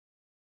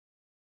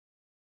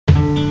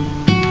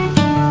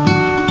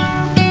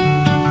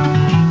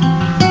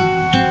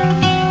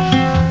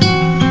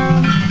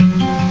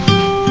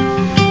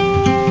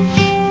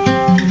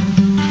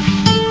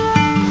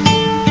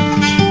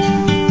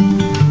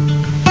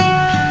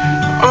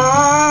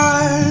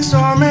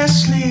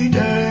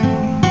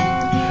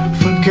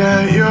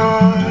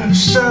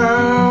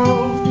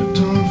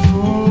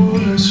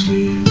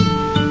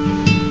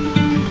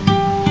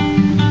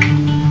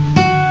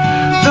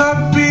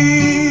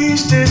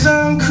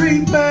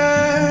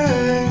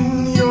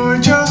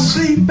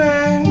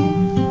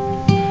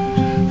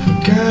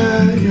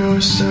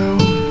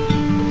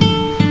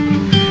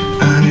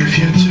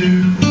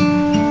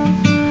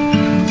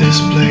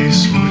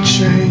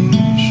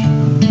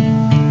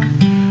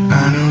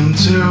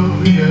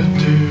until you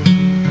do.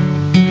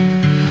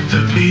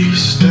 The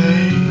beast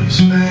stays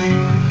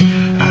vain,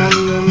 and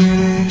the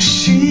minute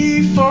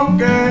she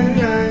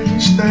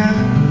forgets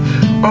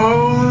they're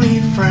only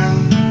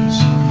friends,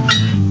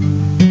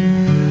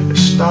 it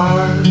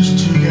starts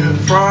to get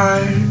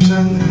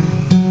frightening.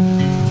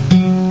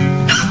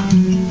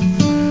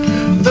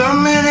 The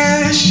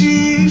minute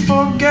she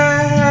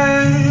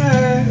forgets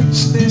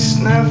this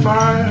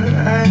never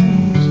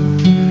ends,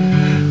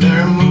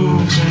 their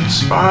moves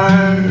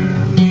inspire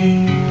me.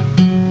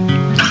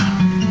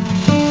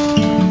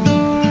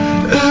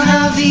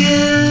 Have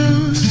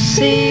you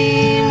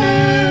seen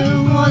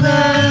what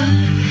they're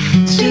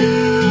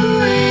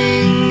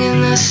doing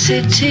in the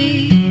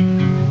city?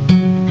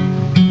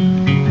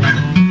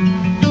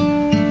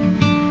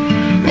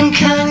 And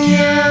can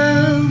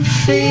you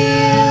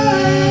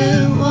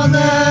feel what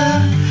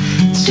they're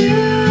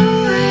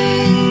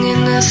doing in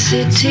the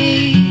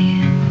city?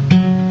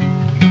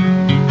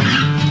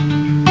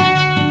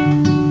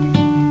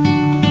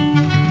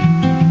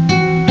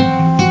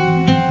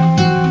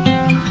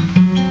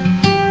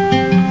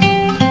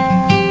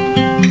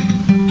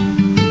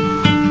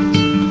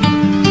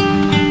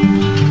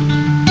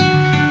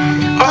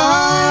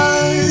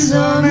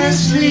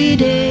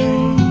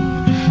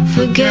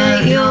 Forget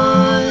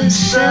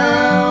yourself,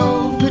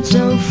 but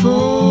don't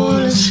fall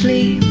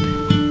asleep.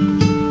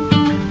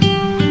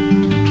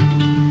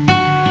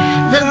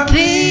 The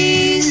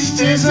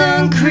beast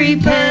isn't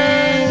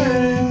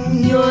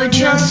creeping, you're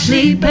just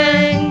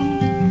sleeping.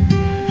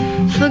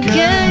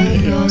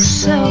 Forget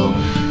yourself.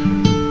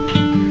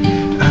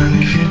 And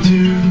if you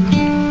do,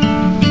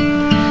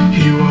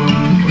 he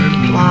won't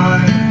reply.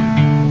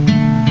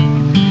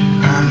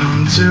 And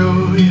until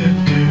you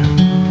do,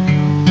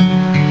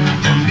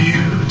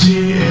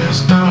 is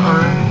the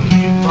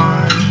only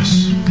vice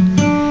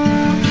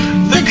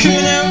that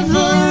can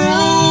ever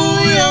rule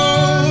your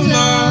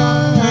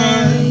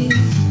life.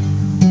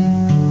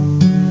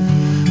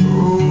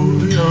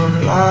 Rule your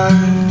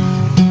life.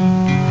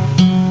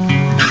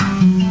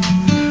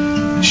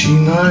 She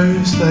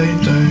knows they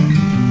don't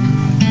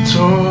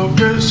talk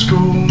at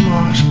school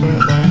much, but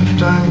that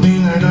don't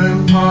mean they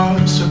don't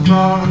pass a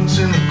glance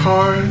in the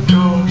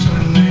corridors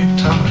when they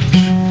touch.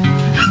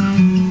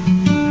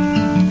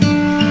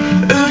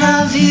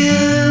 Have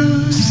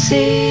you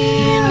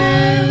seen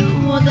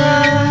what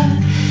they're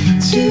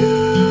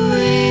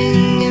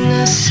doing in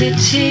the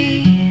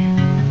city?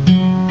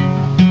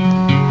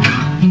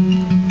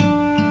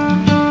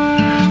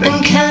 And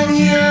can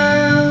you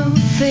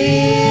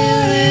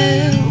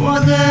feel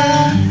what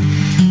they're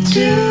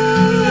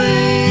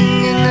doing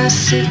in the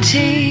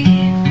city?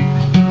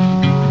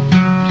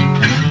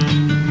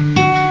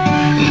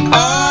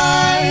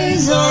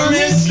 Eyes are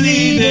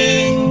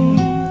misleading.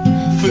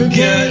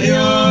 Forget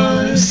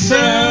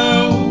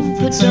yourself,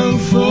 but don't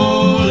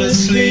fall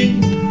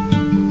asleep.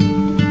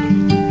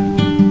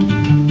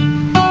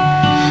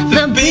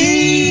 The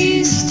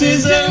beast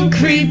isn't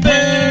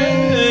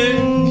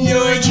creeping,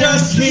 you're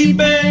just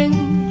sleeping.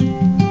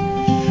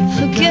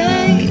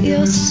 Forget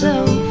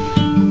yourself.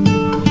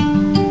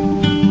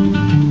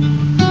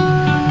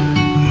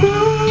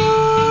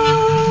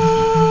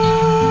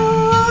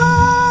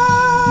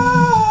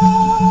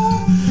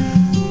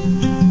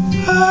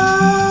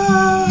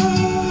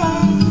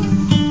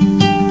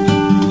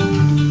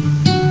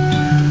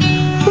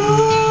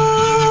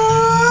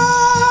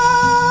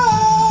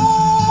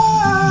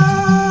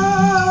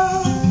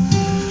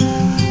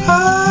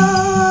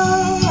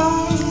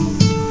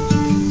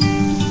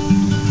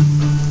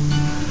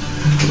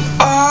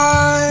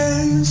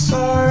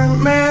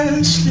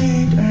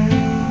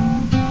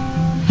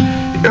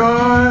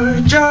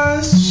 You're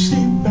just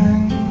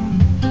sleeping.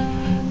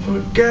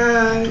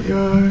 Forget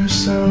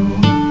yourself.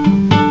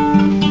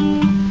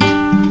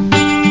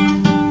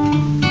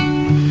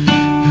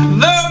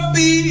 The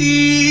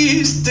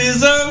beast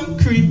isn't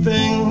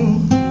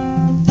creeping.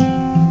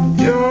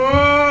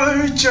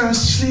 You're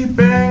just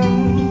sleeping.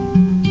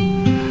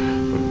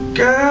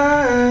 Forget